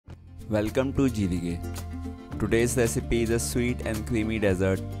Welcome to Jeerige. Today's recipe is a sweet and creamy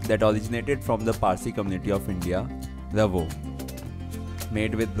dessert that originated from the Parsi community of India, Ravo.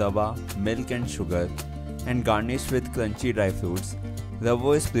 Made with rava, milk and sugar and garnished with crunchy dry fruits,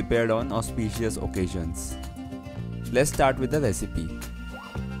 Ravo is prepared on auspicious occasions. Let's start with the recipe.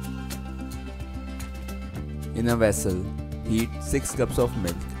 In a vessel, heat 6 cups of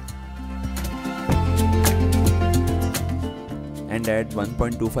milk and add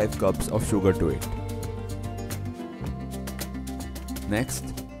 1.25 cups of sugar to it. Next,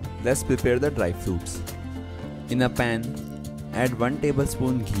 let's prepare the dry fruits. In a pan, add 1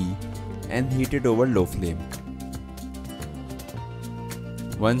 tablespoon ghee and heat it over low flame.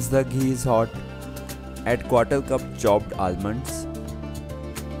 Once the ghee is hot, add quarter cup chopped almonds,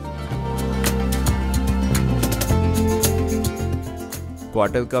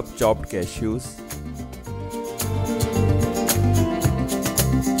 quarter cup chopped cashews,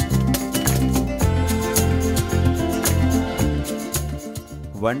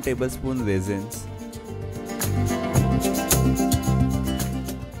 one tablespoon raisins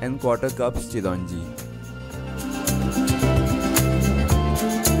and quarter cups chironji.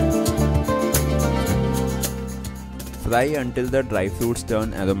 Fry until the dry fruits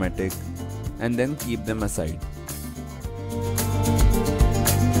turn aromatic and then keep them aside.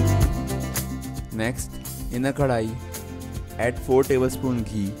 Next, in a kadai, add 4 tablespoon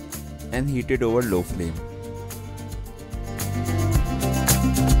ghee and heat it over low flame.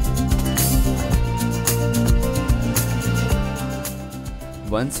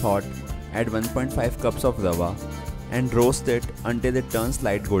 Once hot, add 1.5 cups of rava and roast it until it turns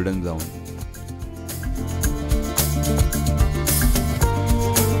light golden brown.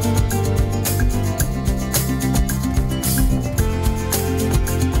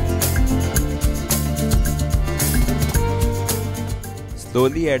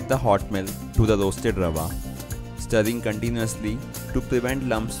 Slowly add the hot milk to the roasted rava, stirring continuously to prevent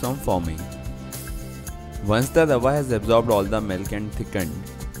lumps from forming. Once the rava has absorbed all the milk and thickened,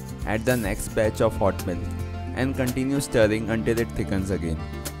 add the next batch of hot milk and continue stirring until it thickens again.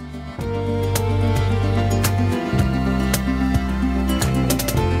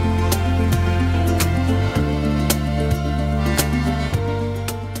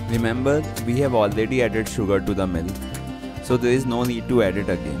 Remember, we have already added sugar to the milk, so there is no need to add it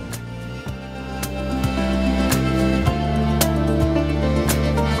again.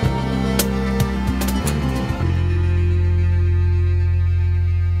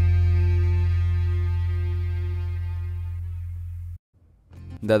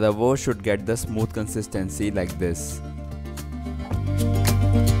 The ravo should get the smooth consistency like this.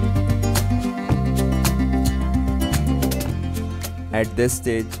 At this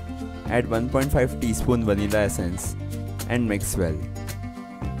stage, add 1.5 teaspoon vanilla essence and mix well.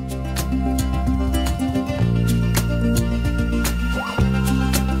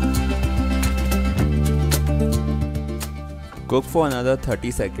 Cook for another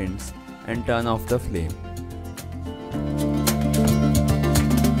 30 seconds and turn off the flame.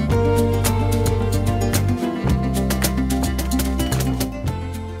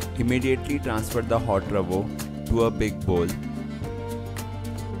 Immediately transfer the hot ravo to a big bowl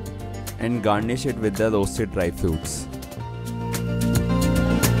and garnish it with the roasted dry fruits.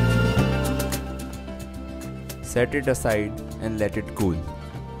 Set it aside and let it cool.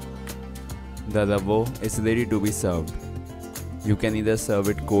 The ravo is ready to be served. You can either serve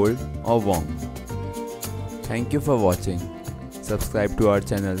it cold or warm. Thank you for watching. Subscribe to our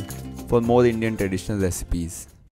channel for more Indian traditional recipes.